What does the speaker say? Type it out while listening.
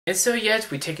And so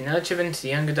yet we take another trip into the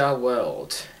young adult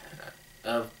world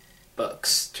of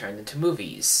books turned into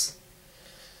movies.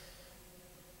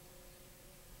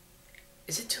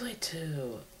 Is it too late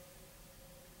to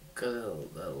go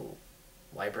to the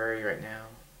library right now?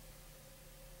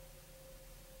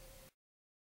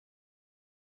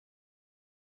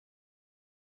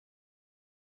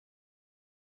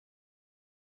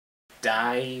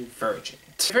 Divergent.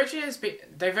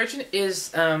 Divergent is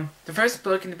the first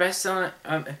book in the best-selling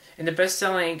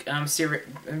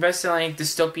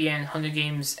dystopian Hunger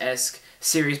Games-esque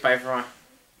series by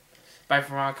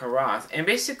Veronica Roth, and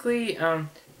basically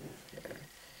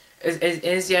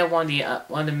is yeah one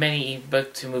of the many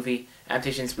book to movie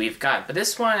adaptations we've got, but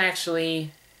this one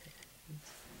actually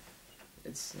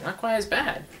it's not quite as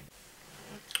bad.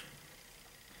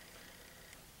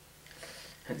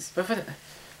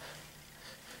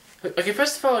 Okay,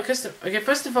 first of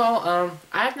all,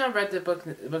 I have not read the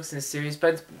books in the series,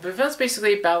 but it feels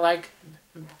basically about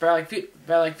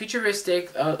futuristic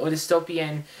or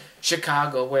dystopian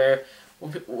Chicago, where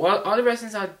all the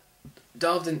residents are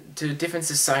delved into different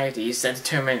societies that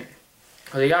determine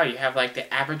who they are. You have like the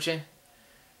Abagnation,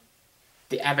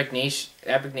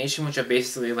 which are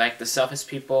basically like the selfish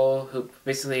people who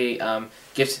basically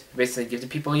give to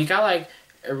people. You got like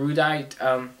erudite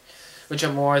which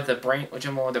are more the brain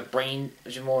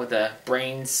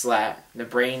slash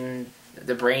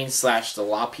the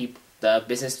law people, the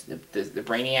business, the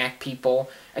brainiac people,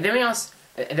 and then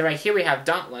right here we have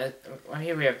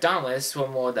Dauntless, who are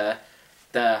more the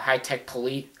high tech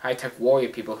warrior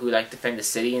people who like defend the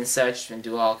city and such and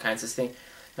do all kinds of things.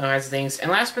 And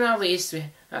last but not least,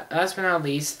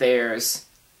 there's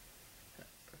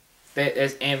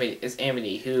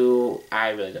Amity, who I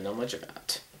really don't know much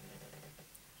about.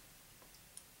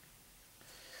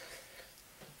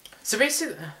 So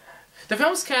basically, the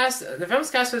film's cast for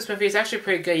this movie is actually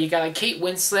pretty good. You got like Kate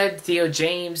Winslet, Theo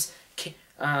James,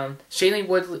 Shailene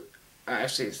Woodley.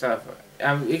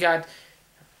 We got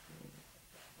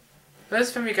for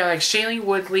this film we got like Shailene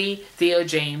Woodley, Theo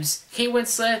James, Kate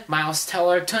Winslet, Miles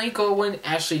Teller, Tony Goldwyn,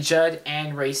 Ashley Judd,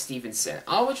 and Ray Stevenson,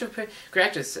 all which are great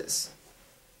actresses.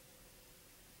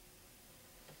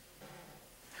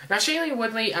 Now Shailene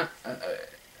Woodley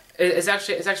is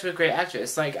actually a great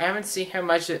actress. Like I haven't seen her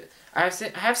much. I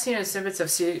have seen her snippets of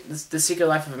The Secret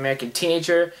Life of American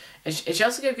Teenager, and she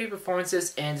also gave great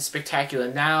performances in The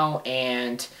Spectacular Now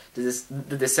and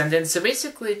The Descendants. So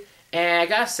basically, and I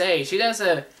gotta say, she does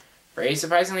a very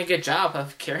surprisingly good job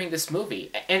of carrying this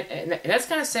movie, and that's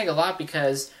kind of saying a lot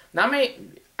because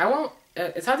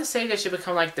it's hard to say that she'll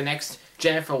become like the next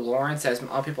Jennifer Lawrence, as a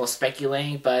lot of people are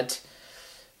speculating, but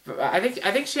I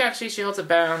think she holds it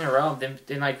better on her own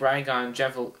than like riding on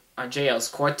JL's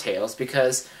coattails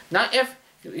because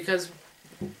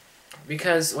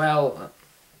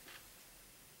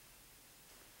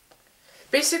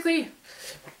basically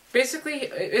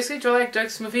do I like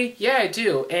Doug's movie? Yeah, I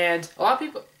do, and a lot of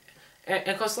people, and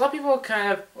of course a lot of people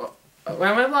kind of. When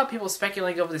a lot of people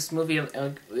speculating over this movie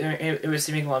and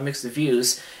receiving a lot of mixed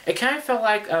reviews, it kind of felt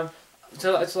like to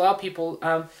a lot of people.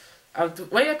 The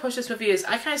way I push this movie is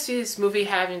I kind of see this movie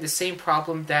having the same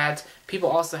problem that people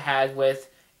also had with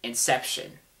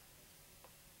Inception.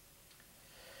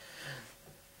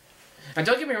 And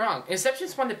don't get me wrong, Inception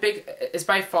is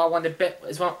by far one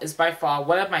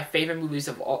of my favorite movies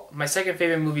my second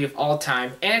favorite movie of all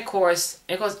time, and of course,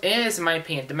 it is in my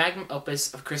opinion the magnum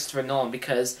opus of Christopher Nolan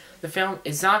because the film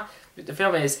is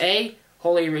A,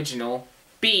 wholly original,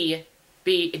 B,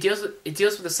 it deals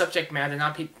with the subject matter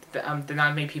that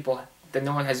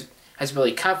no one has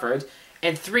really covered,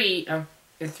 and three,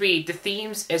 the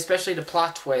themes, especially the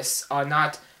plot twists, are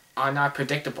not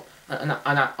predictable. Are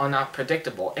not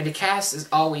predictable, and the cast is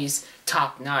always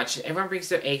top notch. Everyone brings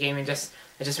their A game, and it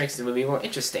just makes the movie more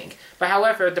interesting. But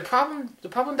however, the problem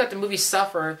that the movie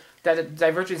that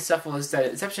Divergent suffers, that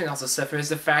Inception also suffers, is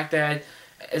the fact that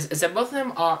that both of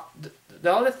them are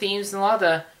all the themes and a lot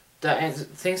of a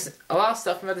lot of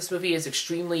stuff about this movie is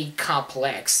extremely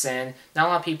complex, and not a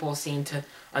lot of people seem to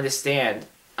understand,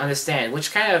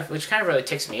 which kind of really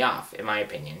ticks me off, in my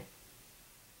opinion.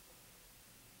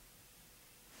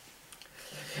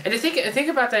 And the thing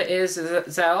about that is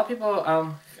that a lot of people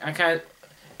are kind of,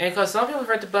 and of course a lot of people have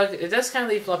read the book. It does kind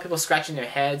of leave a lot of people scratching their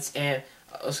heads, and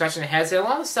a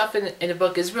lot of stuff in the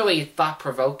book is really thought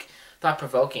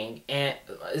provoking, and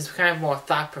it's kind of more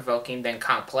thought provoking than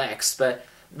complex. But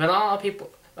a lot of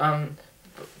people,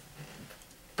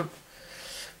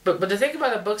 but the thing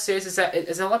about the book series is that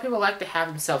a lot of people like to have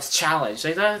themselves challenged.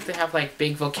 They like to have like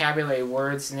big vocabulary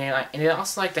words, and they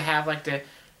also like to have like their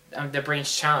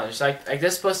brains challenged. Like they're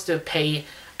supposed to pay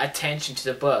attention to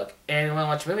the book. And when I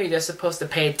watch a movie, they're supposed to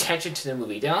pay attention to the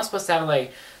movie. They're not supposed to have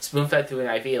like spoon-fed through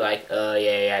an IV like, oh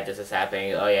yeah, this is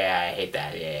happening. Oh yeah, I hate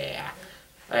that. Yeah.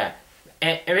 Oh yeah.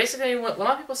 And basically, when a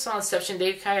lot of people saw Inception,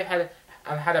 they kind of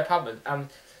had a problem.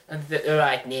 They were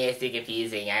like, nah, it's too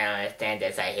confusing. I don't understand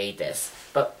this. I hate this.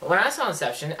 But when I saw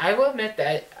Inception, I will admit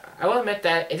that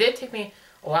it did take me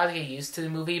a while to get used to the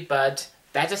movie, but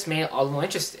that just made it all the more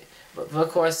interesting. But of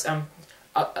course,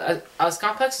 as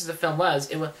complex as the film was,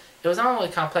 it was not only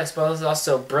complex, but it was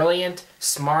also brilliant,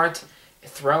 smart,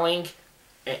 thrilling,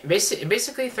 and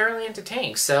basically thoroughly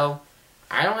entertaining. So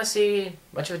I don't want to see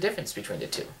much of a difference between the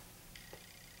two.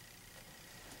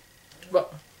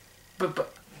 But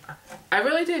I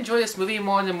really did enjoy this movie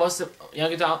more than most of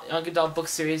young adult book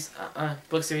series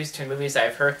turned movies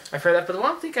I've heard of. But the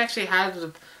one thing I actually had,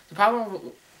 the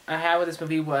problem I had with this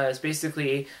movie was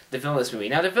basically the villain of this movie.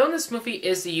 Now the villain of this movie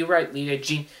is the U-Right leader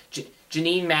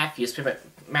Janine Matthews, played by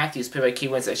Kate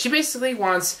Winslet. She basically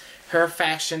wants her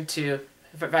faction to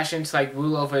like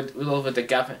rule over the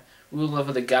government,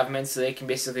 so they can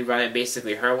basically run it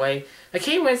basically her way. Like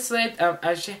Kate Winslet,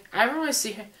 I don't really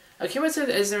see her. Kate Winslet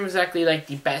isn't exactly like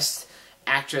the best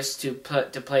actress to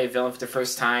play a villain for the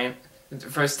first time.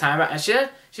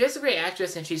 She is a great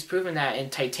actress, and she's proven that in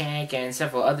Titanic and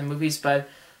several other movies. But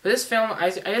for this film,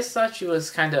 I just thought she was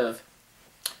kind of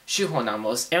shoehorned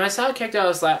almost. And when I saw the character, I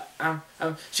was like,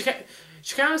 she kind of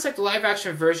looks like the live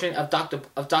action version of Dr.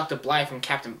 Blythe from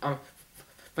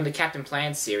the Captain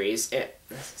Planet series.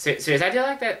 Series. I did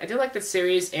like that. I did like that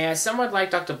series, and somewhat like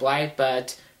Dr. Blythe,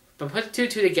 but put the two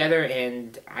together,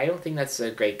 and I don't think that's a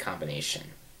great combination.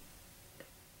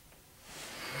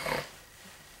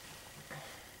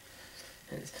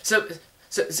 So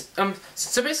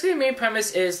basically, the main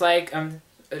premise is like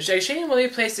Shailene Woodley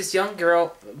plays this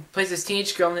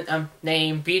teenage girl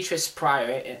named Beatrice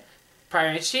Pryor,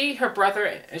 and she and her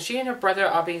brother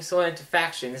are being sold into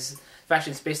factions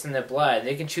based on their blood.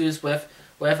 They can choose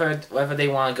whatever they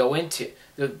want to go into.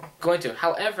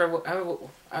 However,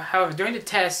 during the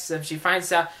tests, she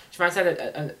finds out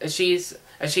that she's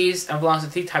belongs to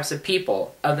three types of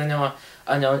people, known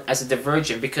as a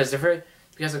Divergent, because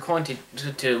according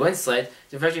to Winslet,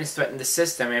 Divergents threaten the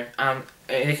system, and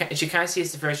she kind of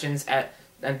sees Divergents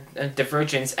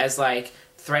as like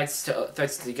threats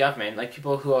to the government, like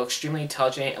people who are extremely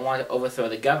intelligent and want to overthrow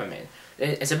the government.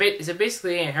 So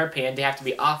basically, in her opinion, they have to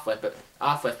be off with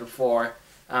before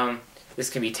this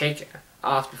can be taken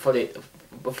off, before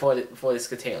this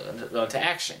could go into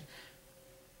action.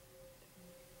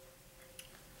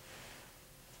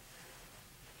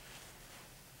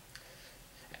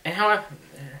 And however,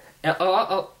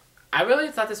 I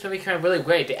really thought this movie came out really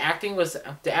great. The acting was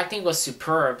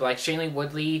superb. Like Shailene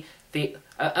Woodley, a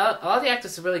lot of the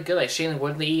actors are really good. Like Shailene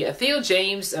Woodley, Theo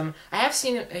James. I have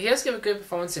seen he does give a good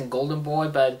performance in Golden Boy,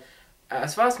 but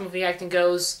as far as movie acting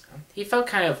goes, he felt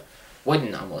kind of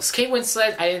wooden almost. Kate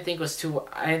Winslet, I didn't think was too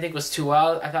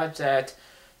well. I thought that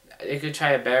they could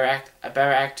try a better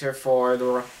actress for the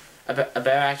role,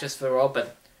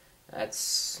 but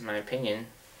that's my opinion.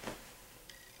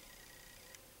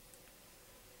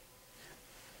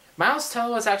 Miles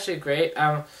Teller was actually great.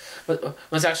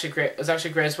 Was actually great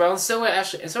as well. And so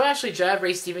actually Judd,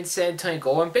 Ray Stevenson, Tony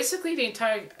Goldwyn. Basically the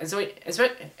entire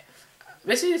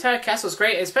cast was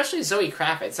great, especially Zoe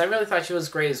Kravitz. I really thought she was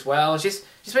great as well. She's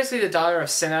basically the daughter of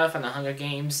Senna from the Hunger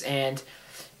Games, and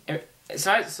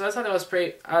so I thought that was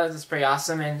pretty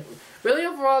awesome. And really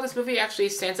overall, this movie actually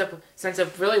stands up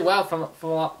really well from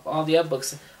all the other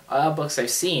books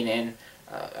I've seen. And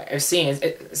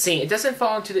it doesn't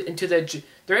fall into the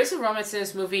there is a romance in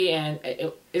this movie, and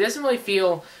it doesn't really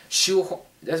feel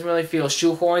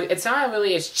shoehorned. It's not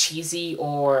really as cheesy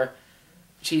or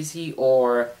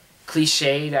cliched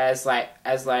as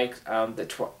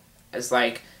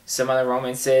some other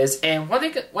romances. And one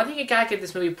thing you gotta give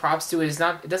this movie props to is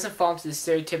it doesn't fall into the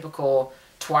stereotypical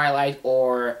Twilight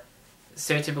or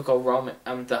the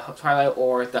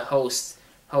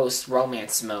host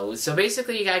romance mode. So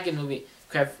basically, you gotta give the movie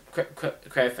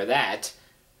credit for that.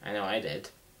 I know I did.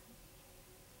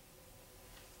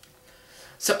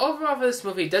 So overall for this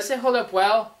movie, does it hold up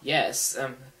well? Yes.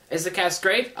 Is the cast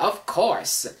great? Of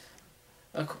course.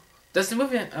 Does the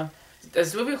movie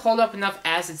hold up enough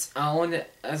as its own? And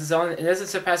does it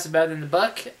surpass it better than the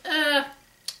book? Not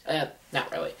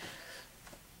really.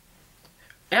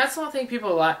 And that's the one thing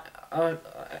people like.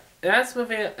 That's the one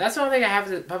thing I have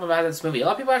to problem about this movie. A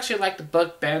lot of people actually like the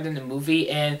book better than the movie,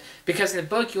 and because in the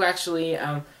book you actually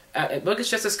the book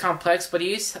is just as complex, but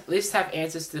you at least have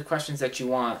answers to the questions that you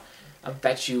want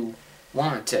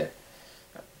to.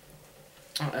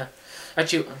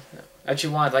 that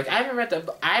you want. Like I have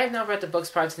not read the books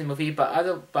prior to the movie, but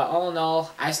all in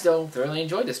all, I still thoroughly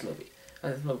enjoyed this movie.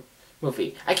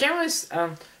 Movie. I can't really.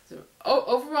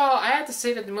 Overall, I have to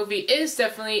say that the movie is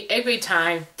definitely a great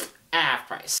time at half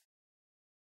price.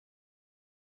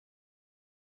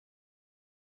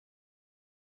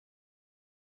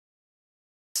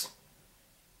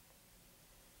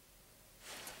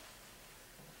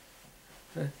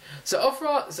 So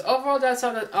overall, that's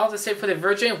all to say for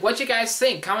Divergent. What you guys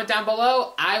think? Comment down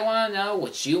below. I want to know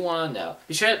what you want to know.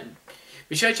 Be sure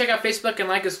to check out Facebook and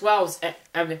like as well.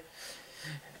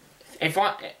 If you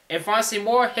want to see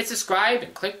more, hit subscribe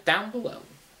and click down below.